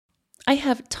I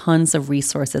have tons of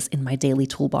resources in my daily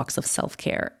toolbox of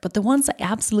self-care, but the ones I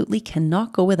absolutely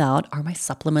cannot go without are my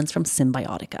supplements from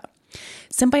Cymbiotika.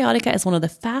 Cymbiotika is one of the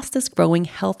fastest growing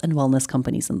health and wellness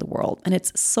companies in the world, and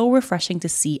it's so refreshing to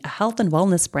see a health and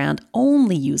wellness brand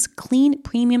only use clean,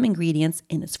 premium ingredients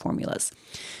in its formulas.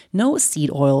 No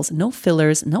seed oils, no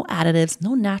fillers, no additives,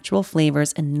 no natural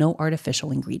flavors, and no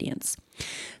artificial ingredients.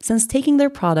 Since taking their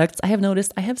products, I have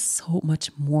noticed I have so much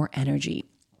more energy.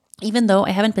 Even though I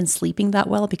haven't been sleeping that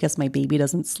well because my baby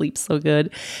doesn't sleep so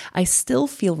good, I still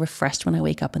feel refreshed when I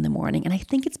wake up in the morning. And I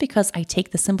think it's because I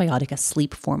take the Cymbiotika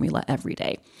sleep formula every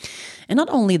day. And not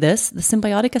only this, the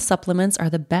Cymbiotika supplements are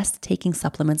the best taking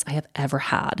supplements I have ever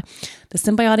had. The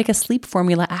Cymbiotika sleep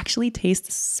formula actually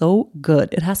tastes so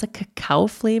good. It has a cacao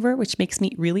flavor, which makes me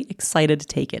really excited to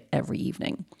take it every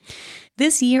evening.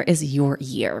 This year is your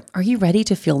year. Are you ready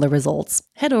to feel the results?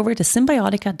 Head over to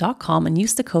Cymbiotika.com and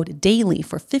use the code DAILY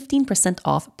for 15%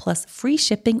 off plus free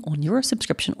shipping on your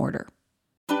subscription order.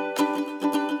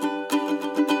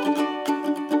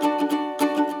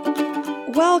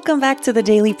 Welcome back to the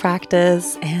Daily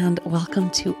Practice and welcome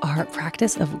to our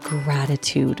practice of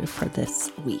gratitude for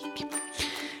this week.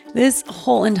 This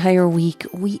whole entire week,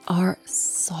 we are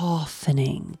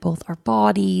softening both our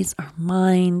bodies, our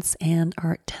minds, and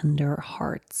our tender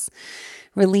hearts,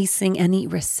 releasing any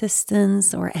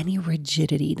resistance or any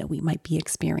rigidity that we might be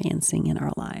experiencing in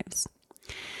our lives.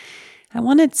 I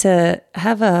wanted to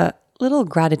have a little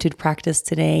gratitude practice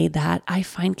today that I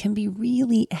find can be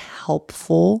really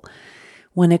helpful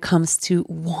when it comes to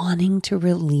wanting to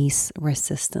release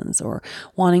resistance or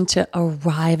wanting to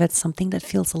arrive at something that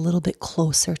feels a little bit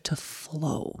closer to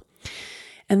flow.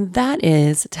 And that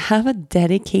is to have a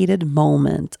dedicated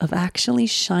moment of actually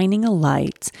shining a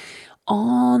light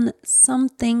on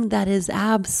something that is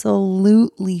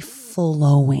absolutely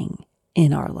flowing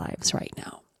in our lives right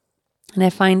now. And I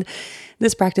find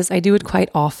this practice, I do it quite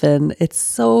often. It's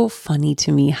so funny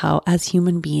to me how as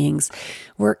human beings,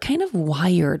 we're kind of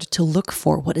wired to look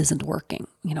for what isn't working,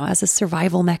 as a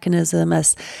survival mechanism,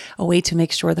 as a way to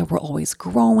make sure that we're always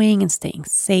growing and staying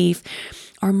safe.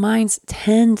 Our minds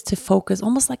tend to focus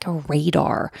almost like a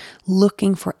radar,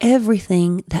 looking for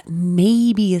everything that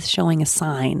maybe is showing a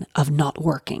sign of not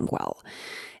working well.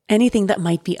 Anything that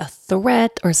might be a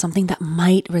threat or something that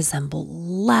might resemble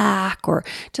lack or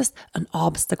just an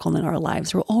obstacle in our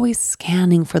lives. We're always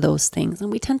scanning for those things, and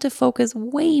we tend to focus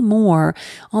way more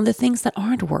on the things that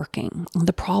aren't working, on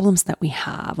the problems that we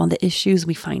have, on the issues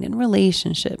we find in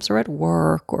relationships or at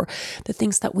work, or the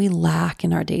things that we lack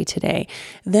in our day-to-day,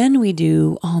 than we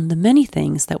do on the many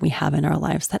things that we have in our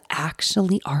lives that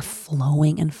actually are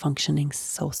flowing and functioning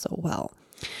so well.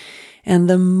 And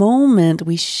the moment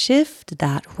we shift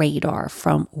that radar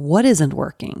from what isn't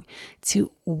working to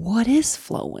what is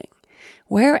flowing,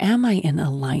 where am I in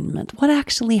alignment? What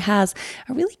actually has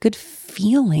a really good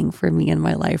feeling for me in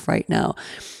my life right now?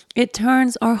 It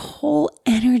turns our whole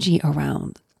energy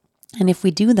around. And if we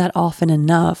do that often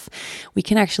enough, we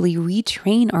can actually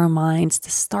retrain our minds to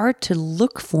start to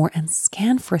look for and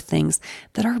scan for things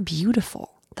that are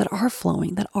beautiful, that are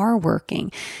flowing, that are working.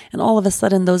 And all of a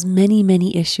sudden, those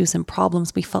many issues and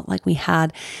problems we felt like we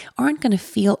had aren't going to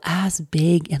feel as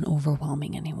big and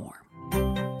overwhelming anymore.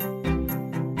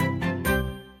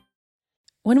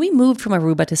 When we moved from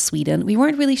Aruba to Sweden, we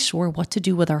weren't really sure what to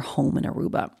do with our home in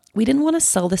Aruba. We didn't want to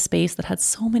sell the space that had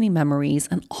so many memories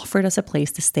and offered us a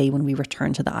place to stay when we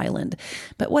returned to the island.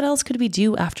 But what else could we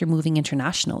do after moving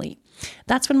internationally?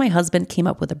 That's when my husband came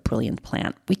up with a brilliant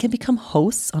plan. We can become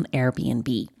hosts on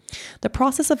Airbnb. The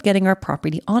process of getting our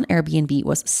property on Airbnb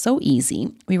was so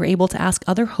easy. We were able to ask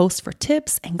other hosts for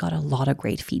tips and got a lot of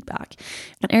great feedback.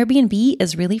 And Airbnb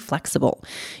is really flexible.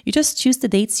 You just choose the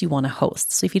dates you want to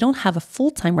host. So if you don't have a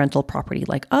full-time rental property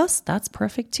like us, that's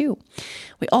perfect too.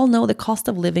 We all know the cost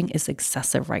of living is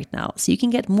excessive right now, so you can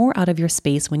get more out of your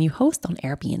space when you host on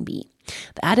Airbnb.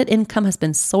 The added income has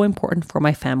been so important for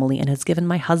my family and has given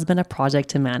my husband a project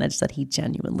to manage that he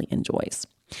genuinely enjoys.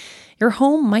 Your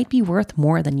home might be worth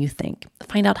more than you think.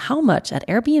 Find out how much at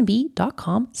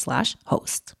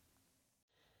airbnb.com/host.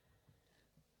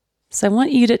 So I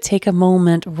want you to take a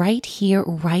moment right here,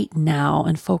 right now,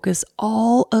 and focus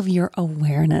all of your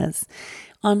awareness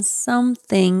on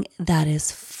something that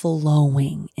is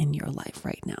flowing in your life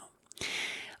right now.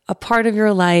 A part of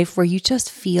your life where you just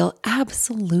feel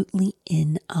absolutely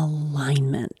in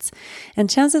alignment. And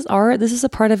chances are this is a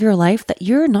part of your life that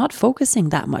you're not focusing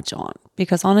that much on.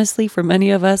 Because honestly, for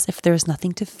many of us, if there's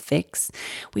nothing to fix,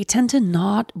 we tend to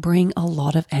not bring a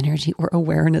lot of energy or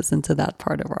awareness into that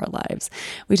part of our lives.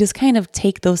 We just kind of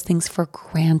take those things for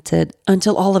granted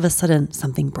until all of a sudden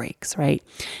something breaks, right?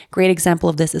 Great example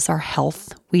of this is our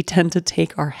health. We tend to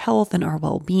take our health and our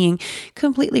well-being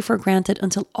completely for granted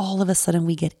until all of a sudden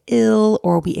we get ill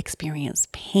or we experience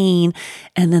pain.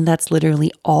 And then that's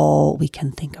literally all we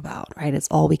can think about, right? It's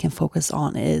all we can focus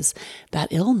on is that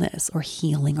illness or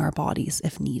healing our bodies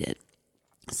if needed.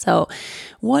 So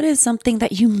what is something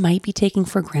that you might be taking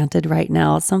for granted right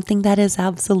now? Something that is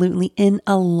absolutely in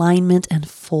alignment and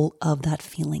full of that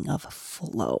feeling of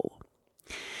flow.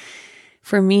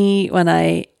 For me, when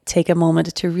I take a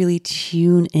moment to really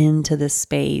tune into this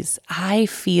space, I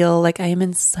feel like I am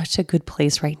in such a good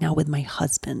place right now with my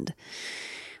husband.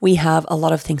 We have a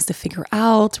lot of things to figure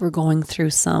out. We're going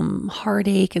through some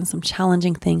heartache and some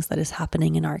challenging things that is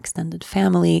happening in our extended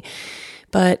family.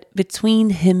 But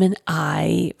between him and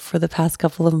I, for the past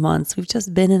couple of months, we've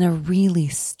just been in a really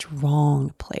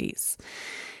strong place,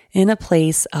 in a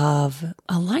place of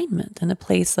alignment, in a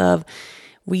place of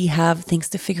we have things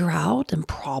to figure out and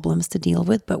problems to deal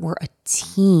with, but we're a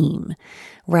team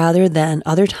rather than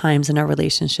other times in our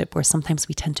relationship where sometimes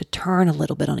we tend to turn a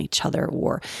little bit on each other,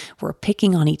 or we're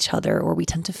picking on each other, or we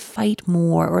tend to fight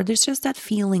more, or there's just that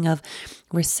feeling of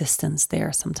resistance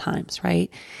there sometimes,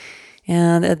 right?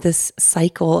 And at this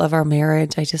cycle of our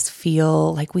marriage, I just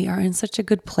feel like we are in such a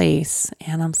good place.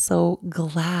 And I'm so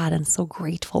glad and so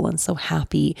grateful and so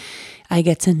happy I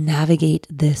get to navigate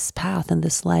this path and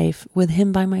this life with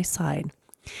him by my side.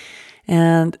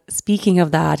 And speaking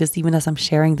of that, just even as I'm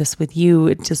sharing this with you,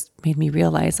 it just made me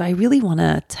realize I really want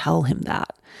to tell him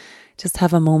that. Just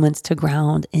have a moment to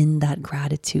ground in that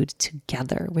gratitude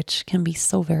together, which can be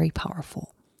so very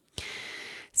powerful.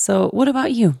 So what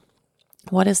about you?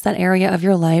 What is that area of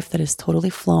your life that is totally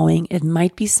flowing? It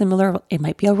might be similar. It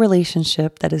might be a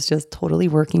relationship that is just totally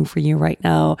working for you right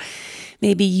now.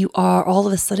 Maybe you are all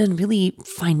of a sudden really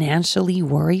financially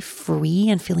worry-free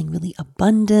and feeling really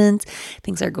abundant.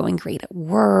 Things are going great at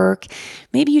work.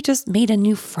 Maybe you just made a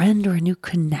new friend or a new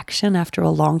connection after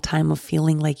a long time of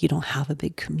feeling like you don't have a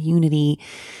big community.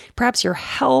 Perhaps your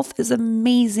health is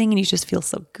amazing and you just feel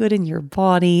so good in your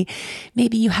body.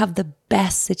 Maybe you have the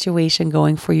best situation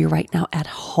going for you right now at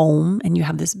home, and you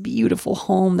have this beautiful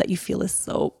home that you feel is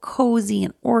so cozy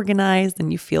and organized,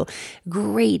 and you feel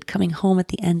great coming home at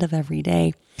the end of every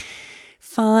day.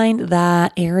 Find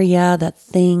that area, that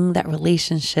thing, that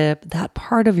relationship, that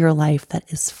part of your life that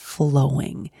is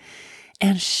flowing,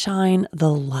 and shine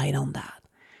the light on that.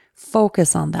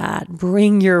 Focus on that.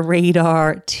 Bring your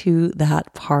radar to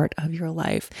that part of your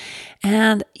life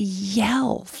and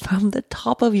yell from the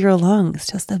top of your lungs,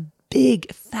 just a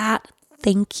big fat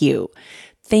thank you.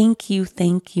 Thank you,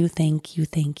 thank you, thank you,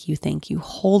 thank you, thank you.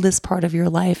 Hold this part of your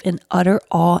life in utter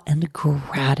awe and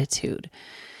gratitude.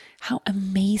 How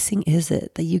amazing is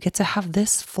it that you get to have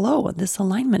this flow and this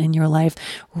alignment in your life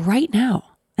right now?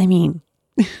 I mean,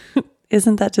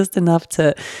 isn't that just enough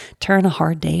to turn a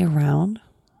hard day around?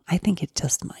 I think it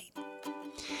just might.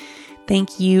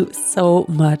 Thank you so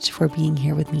much for being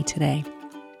here with me today.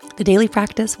 The Daily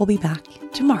Practice will be back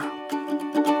tomorrow.